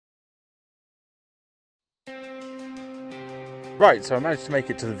Right, so I managed to make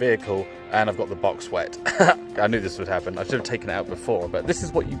it to the vehicle and I've got the box wet. I knew this would happen. I should have taken it out before, but this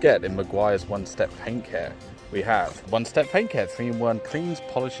is what you get in Meguiar's one-step paint care. We have one-step paint care, 3-in-1, cleans,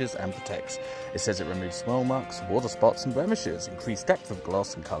 polishes and protects. It says it removes smell marks, water spots and blemishes, increased depth of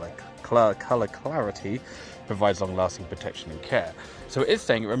gloss and colour clarity, provides long-lasting protection and care. So it is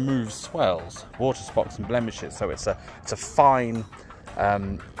saying it removes swirls, water spots and blemishes. So it's a fine,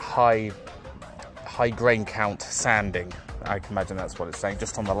 high grain count sanding. I can imagine that's what it's saying,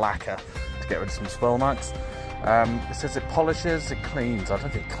 just on the lacquer to get rid of some swirl marks. It says it polishes, it cleans. I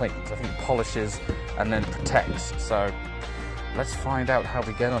don't think it cleans, I think it polishes and then protects. So let's find out how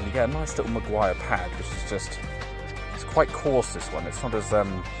we get on. You get a nice little Meguiar pad, which is just, it's quite coarse, this one. It's not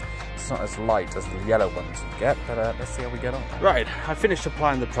as light as the yellow ones you get, but let's see how we get on. Right, I finished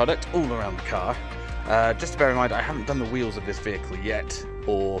applying the product all around the car. Just to bear in mind, I haven't done the wheels of this vehicle yet,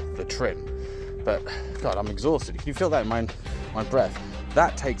 or the trim. But God, I'm exhausted. Can you feel that in my breath?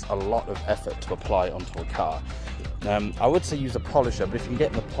 That takes a lot of effort to apply onto a car. I would say use a polisher, but if you can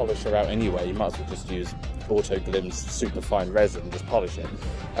get the polisher out anyway, you might as well just use Autoglim's super fine resin, just polish it,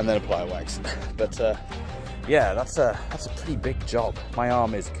 and then apply a wax. But yeah, that's a pretty big job. My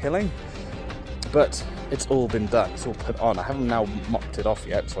arm is killing, but it's all been done. It's all put on. I haven't now mopped it off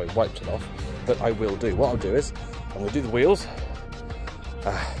yet, so I wiped it off, but I will do. What I'll do is, I'm going to do the wheels.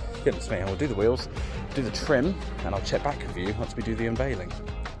 Goodness me, I'll do the wheels, do the trim, and I'll check back with you once we do the unveiling.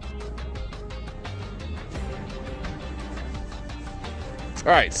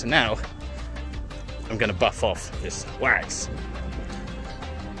 Alright, so now I'm going to buff off this wax.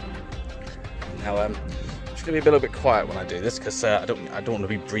 Now I'm just going to be a little bit quiet when I do this because I don't want to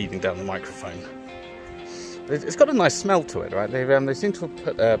be breathing down the microphone. It's got a nice smell to it, right? They seem to have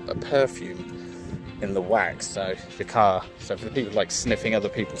put a perfume in the wax, so the car, so for the people like sniffing other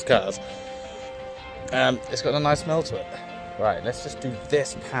people's cars, it's got a nice smell to it. Right, let's just do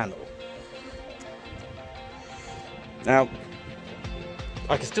this panel. Now,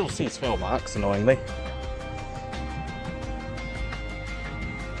 I can still see swirl marks, annoyingly.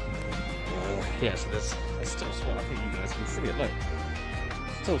 Yeah, so there's still swirl. I think you guys can see it, look.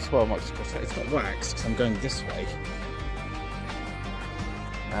 Still swirl marks. It's not waxed, because I'm going this way.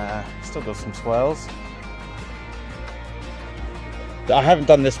 Still got some swirls. I haven't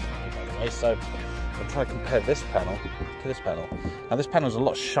done this panel, by the way, so I'll try to compare this panel to this panel. Now this panel is a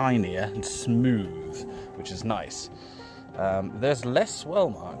lot shinier and smooth, which is nice. There's less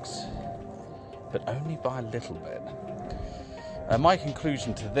swirl marks, but only by a little bit. My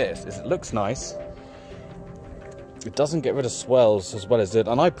conclusion to this is it looks nice. It doesn't get rid of swirls as well as it,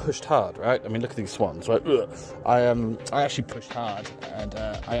 and I pushed hard, right? I mean, look at these swans, right? I actually pushed hard, and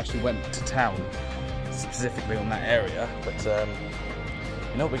I actually went to town specifically on that area. But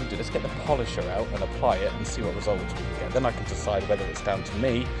you know what we can do? Let's get the polisher out and apply it and see what results we can get. Then I can decide whether it's down to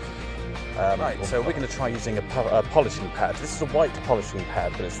me. Right, so we're going to try using a polishing pad. This is a white polishing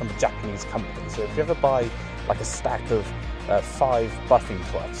pad, but it's from a Japanese company. So if you ever buy like a stack of 5 buffing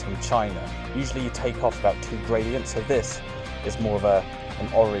cloths from China, usually you take off about 2 gradients. So this is more of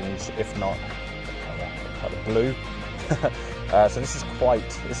an orange, if not kind of blue. So this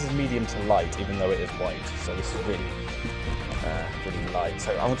is medium to light, even though it is white. So this is really really light.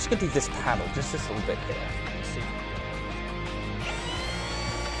 So I'm just going to do this panel, just this little bit here. Let's see.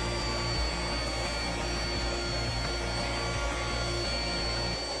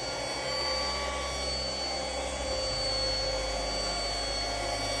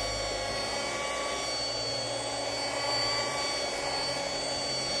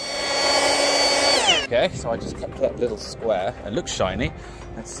 Okay, so I just cut that little square. It looks shiny.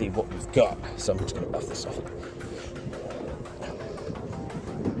 Let's see what we've got. So I'm just going to buff this off.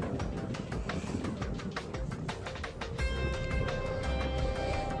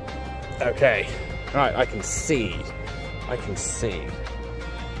 Okay, right, I can see. I'll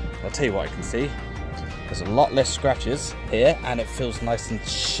tell you what I can see. There's a lot less scratches here, and it feels nice and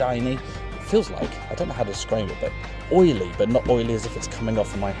shiny. It feels like, I don't know how to describe it, but oily, but not oily as if it's coming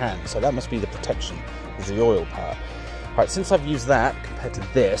off of my hand. So that must be the protection, is the oil part. Right, since I've used that compared to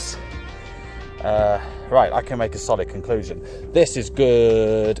this, right, I can make a solid conclusion. This is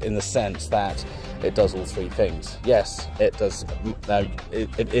good in the sense that it does all 3 things. Yes, it does.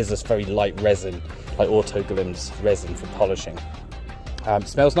 It is this very light resin, like Autoglim's resin for polishing.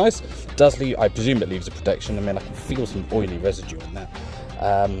 Smells nice. Does leave, I presume it leaves a protection. I mean, I can feel some oily residue in that.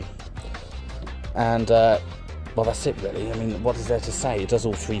 Well, that's it really. I mean, what is there to say? It does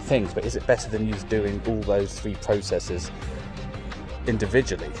all 3 things, but is it better than you doing all those 3 processes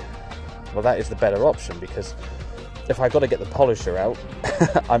individually? Well, that is the better option, because if I got to get the polisher out,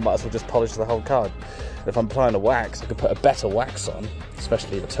 I might as well just polish the whole car. If I'm applying a wax, I could put a better wax on,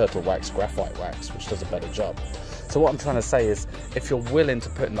 especially the turtle wax, graphite wax, which does a better job. So what I'm trying to say is, if you're willing to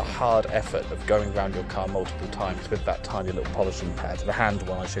put in the hard effort of going around your car multiple times with that tiny little polishing pad, the hand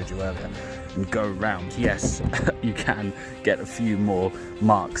one I showed you earlier, and go around, yes, you can get a few more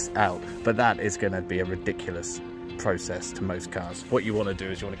marks out, but that is going to be a ridiculous process to most cars. What you want to do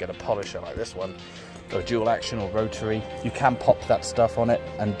is you want to get a polisher like this one, or dual action or rotary. You can pop that stuff on it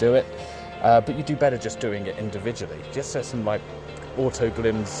and do it, but you do better just doing it individually. Just set some like auto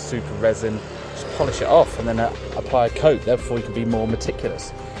glims, super resin, just polish it off and then apply a coat. Therefore you can be more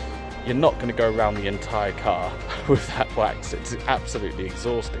meticulous. You're not going to go around the entire car with that wax. It's absolutely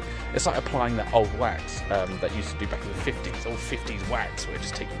exhausting. It's like applying that old wax that used to do back in the 50s, old 50s wax, where it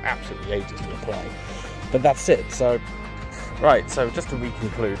just takes absolutely ages to apply. But that's it. So, right, so just to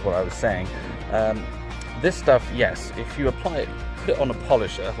reconclude what I was saying, this stuff, yes, if you apply it, put it on a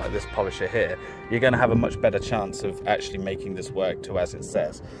polisher, like this polisher here, you're going to have a much better chance of actually making this work to as it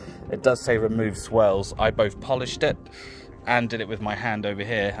says. It does say remove swirls. I both polished it and did it with my hand over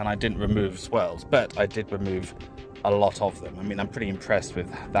here, and I didn't remove swirls, but I did remove a lot of them. I mean, I'm pretty impressed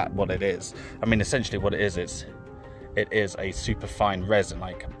with that, what it is. I mean, essentially what it is a super fine resin,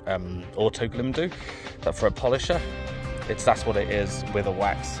 like auto glim do, but for a polisher, that's what it is with a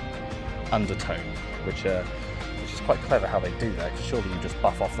wax undertone, which is quite clever how they do that, because surely you just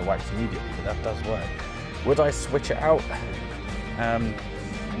buff off the wax immediately, but that does work. Would I switch it out?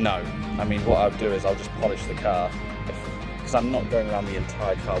 No. I mean, what I'll do is I'll just polish the car, because I'm not going around the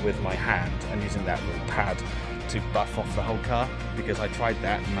entire car with my hand and using that little pad to buff off the whole car, because I tried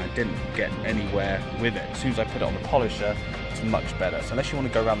that and I didn't get anywhere with it. As soon as I put it on the polisher, it's much better. So unless you want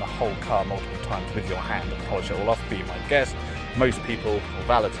to go around the whole car multiple times with your hand and polish it all off, be my guest, most people or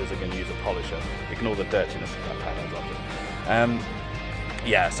valeters are going to use a polisher. Ignore the dirtiness of that pad, I love it.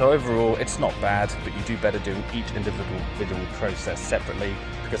 Yeah, so overall it's not bad, but you do better do each individual process separately,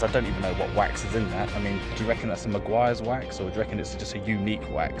 because I don't even know what wax is in that. I mean, do you reckon that's a Meguiar's wax, or do you reckon it's just a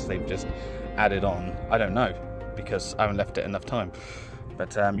unique wax they've just added on? I don't know, because I haven't left it enough time.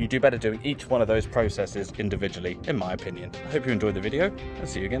 But you do better doing each one of those processes individually, in my opinion. I hope you enjoyed the video, and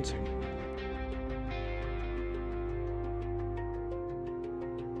see you again soon.